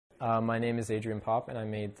My name is Adrian Pop, and I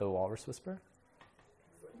made the Walrus Whisperer.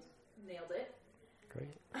 Excellent. Nailed it.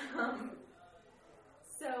 Great.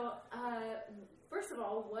 So, first of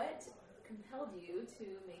all, what compelled you to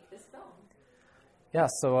make this film? Yeah,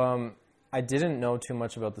 so I didn't know too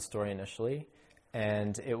much about the story initially,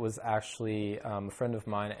 and it was actually a friend of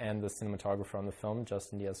mine and the cinematographer on the film,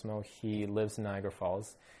 Justin Diezmo. He lives in Niagara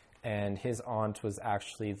Falls, and his aunt was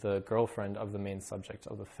actually the girlfriend of the main subject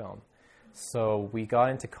of the film. So we got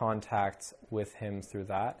into contact with him through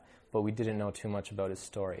that, but we didn't know too much about his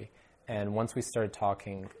story. And once we started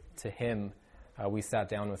talking to him, we sat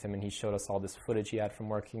down with him and he showed us all this footage he had from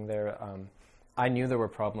working there. I knew there were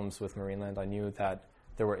problems with Marineland. I knew that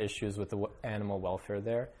there were issues with the animal welfare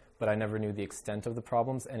there, but I never knew the extent of the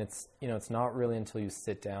problems. And it's not really until you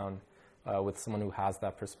sit down with someone who has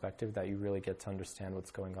that perspective that you really get to understand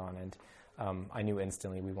what's going on. And I knew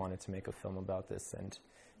instantly we wanted to make a film about this, and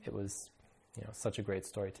it was such a great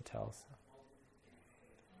story to tell.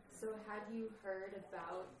 So had you heard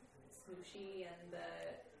about Smooshy and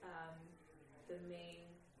the main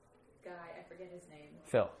guy, I forget his name.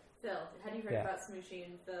 Phil. Had you heard about Smooshy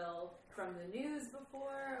and Phil from the news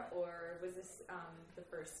before, or was this the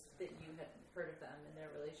first that you had heard of them and their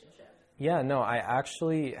relationship? Yeah, no, I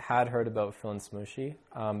actually had heard about Phil and Smooshy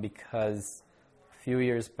because a few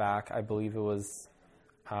years back, I believe it was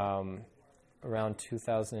around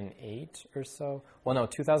 2008 or so. Well, no,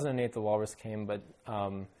 2008 the Walrus came, but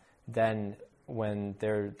then when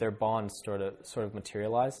their bond sort of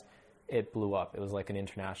materialized, it blew up. It was like an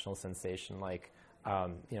international sensation. Like,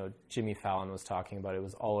 Jimmy Fallon was talking about it. It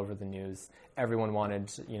was all over the news. Everyone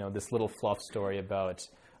wanted, this little fluff story about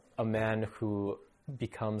a man who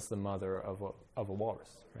becomes the mother of a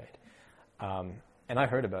walrus, right? And I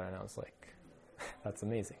heard about it, and I was like, that's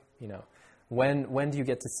amazing. When do you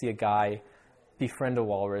get to see a guy befriend a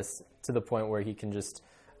walrus to the point where he can just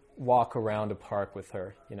walk around a park with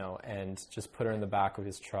her, and just put her in the back of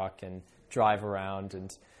his truck and drive around,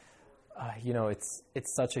 and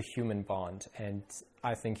it's such a human bond, and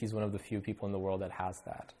I think he's one of the few people in the world that has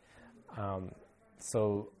that.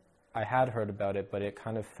 So I had heard about it, but it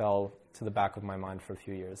kind of fell to the back of my mind for a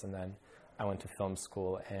few years, and then I went to film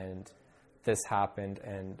school, and this happened,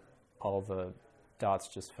 and all the dots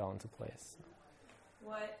just fell into place.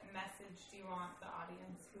 What message do you want the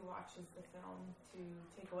audience who watches the film to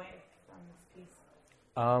take away from this piece?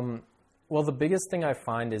 Well, the biggest thing I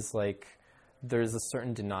find is there's a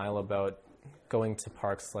certain denial about going to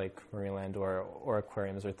parks like Marineland or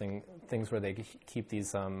aquariums or things where they keep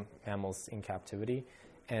these mammals in captivity.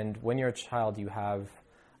 And when you're a child, you have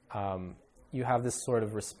this sort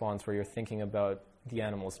of response where you're thinking about the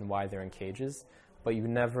animals and why they're in cages, but you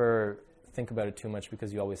never think about it too much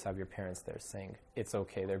because you always have your parents there saying, it's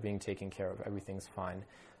okay, they're being taken care of, everything's fine.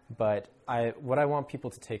 But what I want people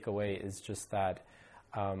to take away is just that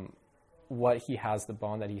the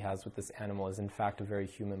bond that he has with this animal is in fact a very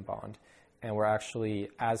human bond. And we're actually,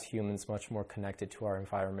 as humans, much more connected to our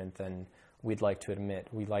environment than we'd like to admit.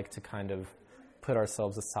 We like to kind of put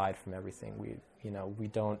ourselves aside from everything. We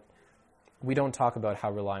don't talk about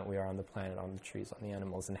how reliant we are on the planet, on the trees, on the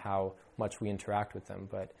animals, and how much we interact with them.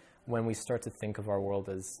 But when we start to think of our world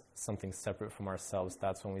as something separate from ourselves,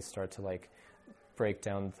 that's when we start to break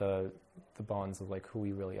down the bonds of who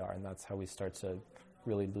we really are, and that's how we start to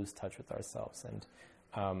really lose touch with ourselves.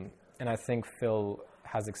 And I think Phil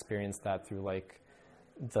has experienced that through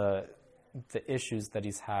the issues that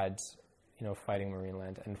he's had, fighting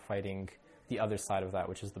Marineland and fighting the other side of that,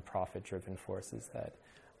 which is the profit-driven forces that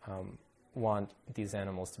want these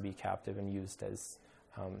animals to be captive and used as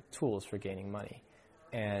tools for gaining money.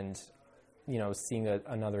 And seeing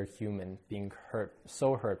another human being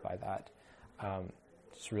so hurt by that,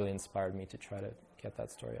 just really inspired me to try to get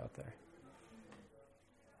that story out there.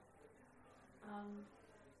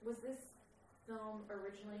 Was this film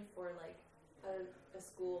originally for a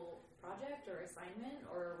school project or assignment,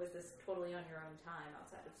 or was this totally on your own time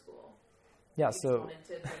outside of school? Yeah, you just wanted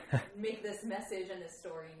to make this message and this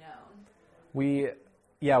story known.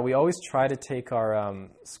 We always try to take our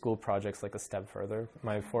school projects a step further.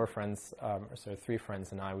 My three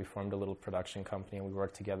friends and I, we formed a little production company, and we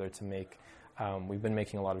worked together to make, we've been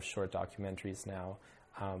making a lot of short documentaries now,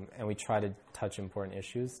 and we try to touch important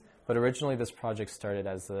issues. But originally this project started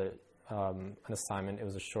as an assignment. It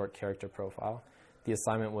was a short character profile. The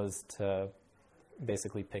assignment was to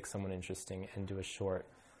basically pick someone interesting and do a short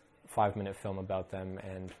 5-minute film about them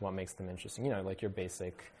and what makes them interesting, your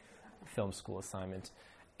basic film school assignment.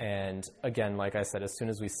 And again, like I said, as soon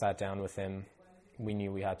as we sat down with him, we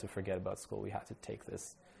knew we had to forget about school. We had to take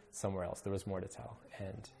this somewhere else. There was more to tell.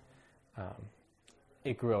 And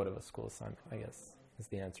it grew out of a school assignment, I guess. is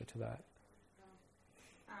the answer to that.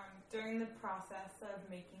 During the process of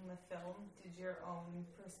making the film, did your own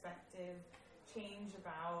perspective change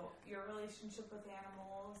about your relationship with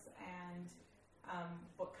animals and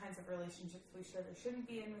what kinds of relationships we should or shouldn't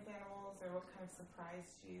be in with animals, or what kind of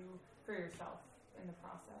surprised you for yourself in the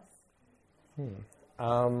process?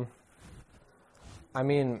 I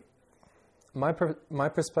mean, my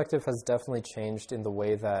perspective has definitely changed in the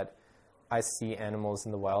way that I see animals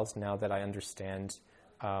in the wild now that I understand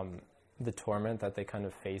the torment that they kind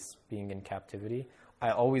of face being in captivity.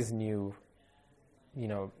 I always knew,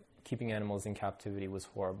 keeping animals in captivity was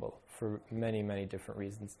horrible for many, many different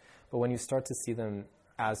reasons. But when you start to see them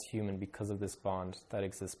as human because of this bond that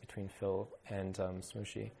exists between Phil and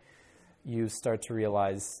Smooshy, you start to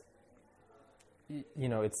realize,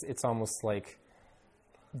 it's almost like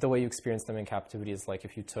the way you experience them in captivity is like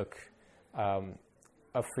if you took a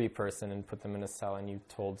free person and put them in a cell and you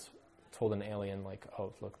told an alien, like,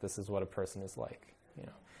 oh, look, this is what a person is like,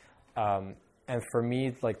 And for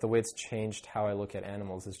me, like, the way it's changed how I look at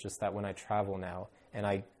animals is just that when I travel now and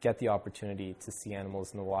I get the opportunity to see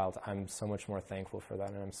animals in the wild, I'm so much more thankful for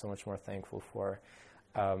that, and I'm so much more thankful for,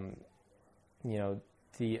 the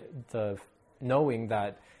knowing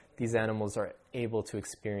that these animals are able to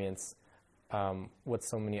experience what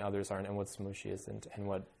so many others aren't, and what Smooshy isn't, and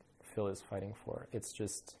what Phil is fighting for. It's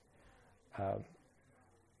just,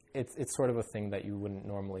 it's sort of a thing that you wouldn't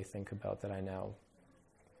normally think about that I now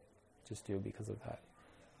just do because of that.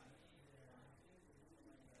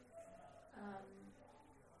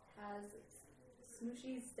 Has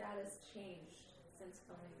Smooshy's status changed since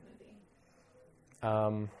filming the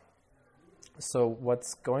movie? So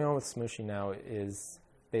what's going on with Smooshy now is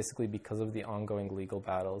basically because of the ongoing legal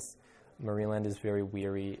battles, Marineland is very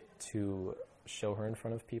weary to show her in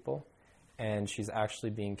front of people, and she's actually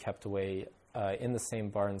being kept away in the same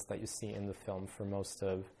barns that you see in the film for most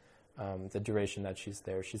of the duration that she's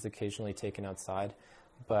there. She's occasionally taken outside,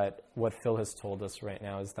 but what Phil has told us right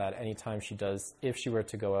now is that anytime she does, if she were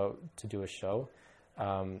to go out to do a show,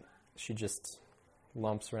 she just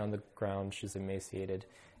lumps around the ground, she's emaciated,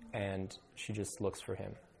 and she just looks for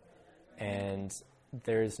him. And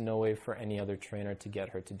there's no way for any other trainer to get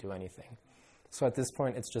her to do anything. So at this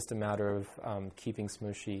point, it's just a matter of keeping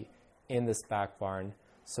Smooshy in this back barn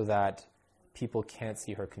so that people can't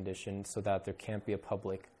see her condition, so that there can't be a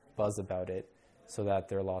public buzz about it, so that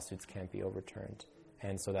their lawsuits can't be overturned,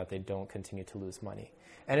 and so that they don't continue to lose money.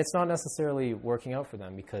 And it's not necessarily working out for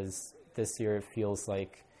them, because this year it feels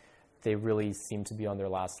like they really seem to be on their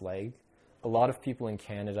last leg. A lot of people in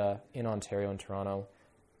Canada, in Ontario and Toronto,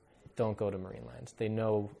 don't go to Marineland. They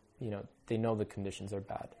know the conditions are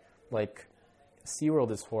bad. Like,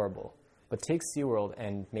 SeaWorld is horrible, but take SeaWorld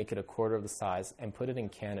and make it a quarter of the size and put it in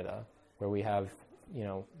Canada, where we have,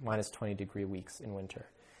 minus 20 degree weeks in winter.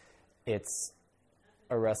 It's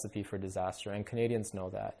a recipe for disaster, and Canadians know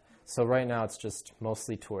that. So right now it's just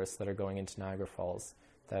mostly tourists that are going into Niagara Falls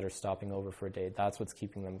that are stopping over for a day. That's what's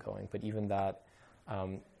keeping them going. But even that,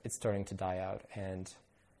 it's starting to die out. And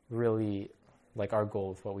really, like, our goal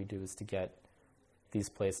with what we do is to get these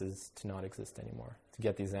places to not exist anymore, to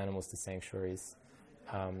get these animals to sanctuaries,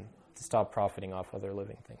 to stop profiting off other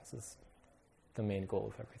living things is the main goal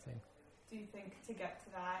of everything. Do you think to get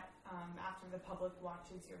to that, after the public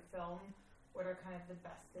watches your film, what are kind of the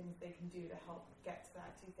best things they can do to help get to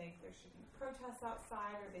that? Do you think there should be protests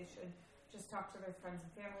outside, or they should just talk to their friends and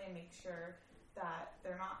family and make sure that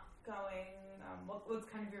they're not going? What's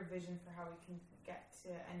kind of your vision for how we can get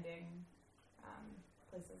to ending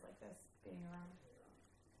places like this being around?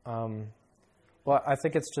 Well, I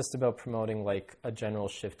think it's just about promoting, like, a general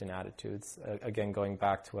shift in attitudes. Again, going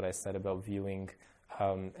back to what I said about viewing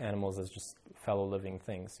animals as just fellow living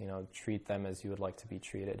things, treat them as you would like to be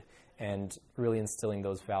treated, and really instilling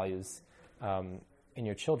those values in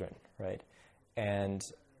your children, right? And,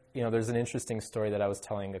 there's an interesting story that I was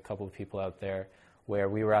telling a couple of people out there where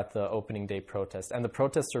we were at the opening day protest, and the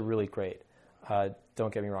protests are really great.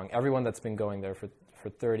 Don't get me wrong. Everyone that's been going there for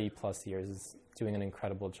 30 plus years is doing an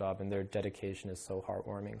incredible job, and their dedication is so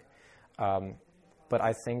heartwarming. But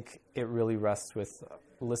I think it really rests with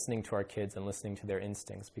listening to our kids and listening to their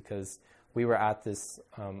instincts, because we were at this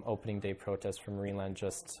opening day protest for Marineland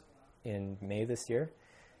just in May this year,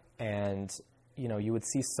 and you would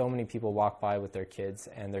see so many people walk by with their kids,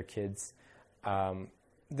 and their kids,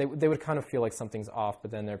 they would kind of feel like something's off, but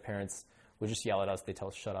then their parents would just yell at us. They tell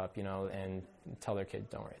us, shut up, and tell their kid,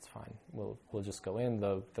 don't worry, it's fine. We'll just go in.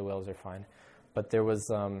 The whales are fine. But there was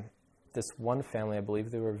this one family, I believe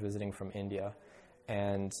they were visiting from India,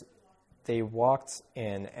 and they walked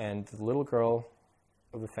in, and the little girl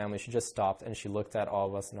of the family, she just stopped and she looked at all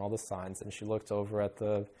of us and all the signs, and she looked over at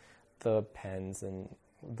the pens and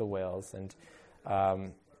the whales, and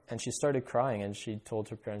she started crying, and she told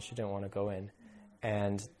her parents she didn't want to go in.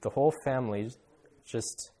 And the whole family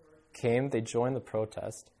just came, they joined the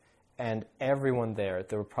protest, and everyone there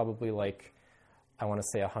were probably like, I want to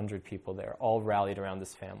say 100 people there, all rallied around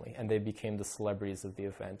this family, and they became the celebrities of the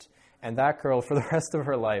event. And that girl, for the rest of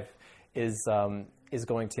her life, is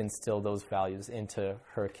going to instill those values into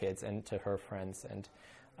her kids and to her friends. And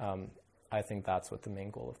I think that's what the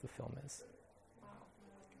main goal of the film is. Wow.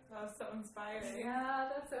 That was so inspiring. Yeah,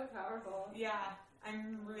 that's so powerful. Yeah,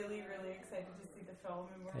 I'm really, really excited to see the film.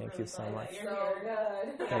 And we're Thank really you so glad much. that you're So here.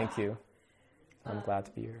 good. Yeah. Thank you. I'm glad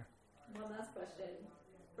to be here. One last question.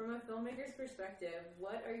 From a filmmaker's perspective,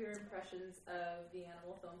 what are your impressions of the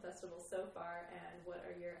Animal Film Festival so far, and what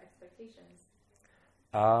are your expectations?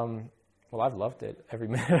 Well, I've loved it, every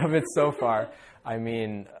minute of it so far. I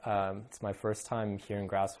mean, it's my first time here in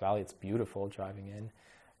Grass Valley. It's beautiful driving in,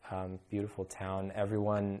 beautiful town.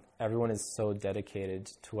 Everyone is so dedicated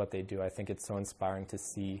to what they do. I think it's so inspiring to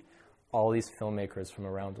see all these filmmakers from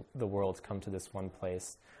around the world come to this one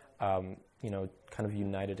place, kind of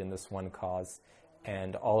united in this one cause.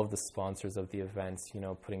 And all of the sponsors of the events,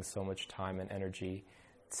 putting so much time and energy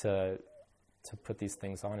to put these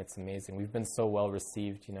things on. It's amazing. We've been so well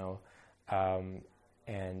received, and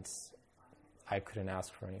I couldn't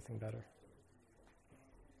ask for anything better.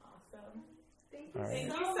 Awesome. Thank All you right.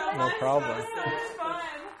 Thank so you much. so No much. problem. That was so much fun.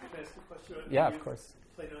 Can I ask a question? Yeah, Do of course. you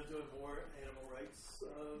plan on doing more animal rights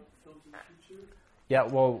films in the future? Yeah,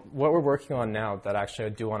 well, what we're working on now that actually I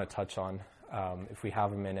do want to touch on, if we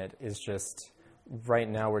have a minute, is just right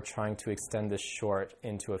now we're trying to extend this short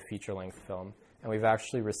into a feature-length film. And we've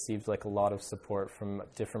actually received like a lot of support from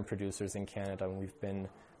different producers in Canada, and we've been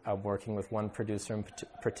working with one producer in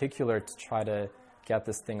particular to try to get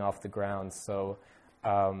this thing off the ground. So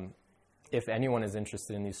if anyone is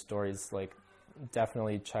interested in these stories, like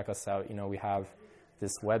definitely check us out. We have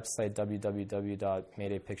this website,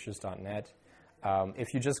 www.maydaypictures.net.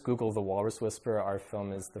 If you just Google The Walrus Whisperer, our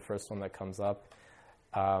film is the first one that comes up.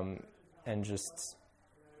 And just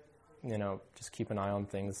keep an eye on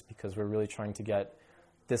things, because we're really trying to get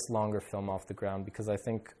this longer film off the ground, because I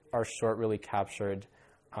think our short really captured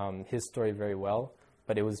his story very well,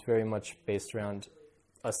 but it was very much based around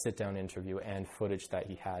a sit-down interview and footage that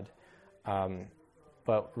he had.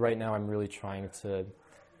 But right now I'm really trying to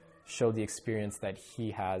show the experience that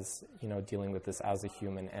he has, dealing with this as a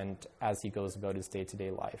human and as he goes about his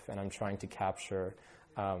day-to-day life. And I'm trying to capture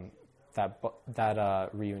that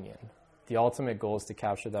reunion. The ultimate goal is to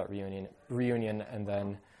capture that reunion, and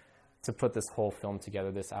then to put this whole film together,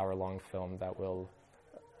 this hour-long film that will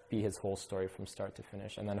be his whole story from start to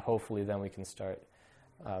finish. And then hopefully then we can start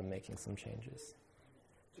making some changes.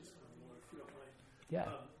 Just one more, if you don't mind. Yeah.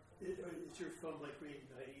 Is your film like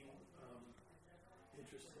reigniting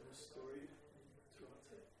interest in the story in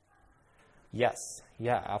Toronto? Yes.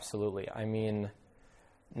 Yeah, absolutely. I mean,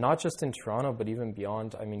 not just in Toronto, but even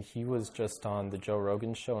beyond. I mean, he was just on the Joe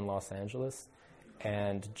Rogan show in Los Angeles,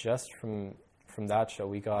 and just from that show,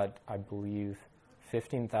 we got, I believe,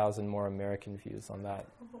 15,000 more American views on that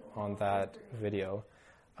video,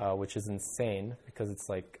 which is insane, because it's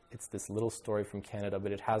this little story from Canada,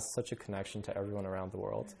 but it has such a connection to everyone around the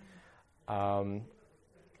world.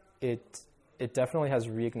 It definitely has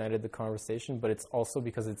reignited the conversation, but it's also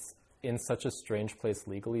because it's in such a strange place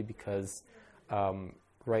legally, because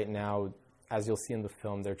right now, as you'll see in the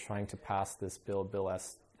film, they're trying to pass this Bill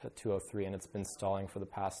S-203, and it's been stalling for the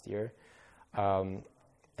past year.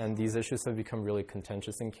 And these issues have become really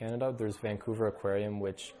contentious in Canada. There's Vancouver Aquarium,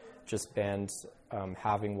 which just banned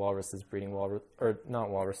having walruses breeding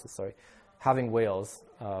having whales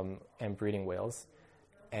and breeding whales.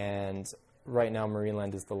 And right now,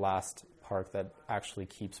 Marineland is the last park that actually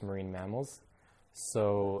keeps marine mammals.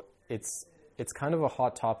 So it's kind of a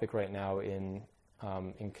hot topic right now in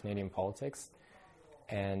Canadian politics,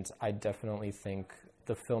 and I definitely think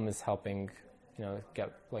the film is helping,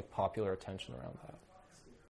 get like popular attention around that.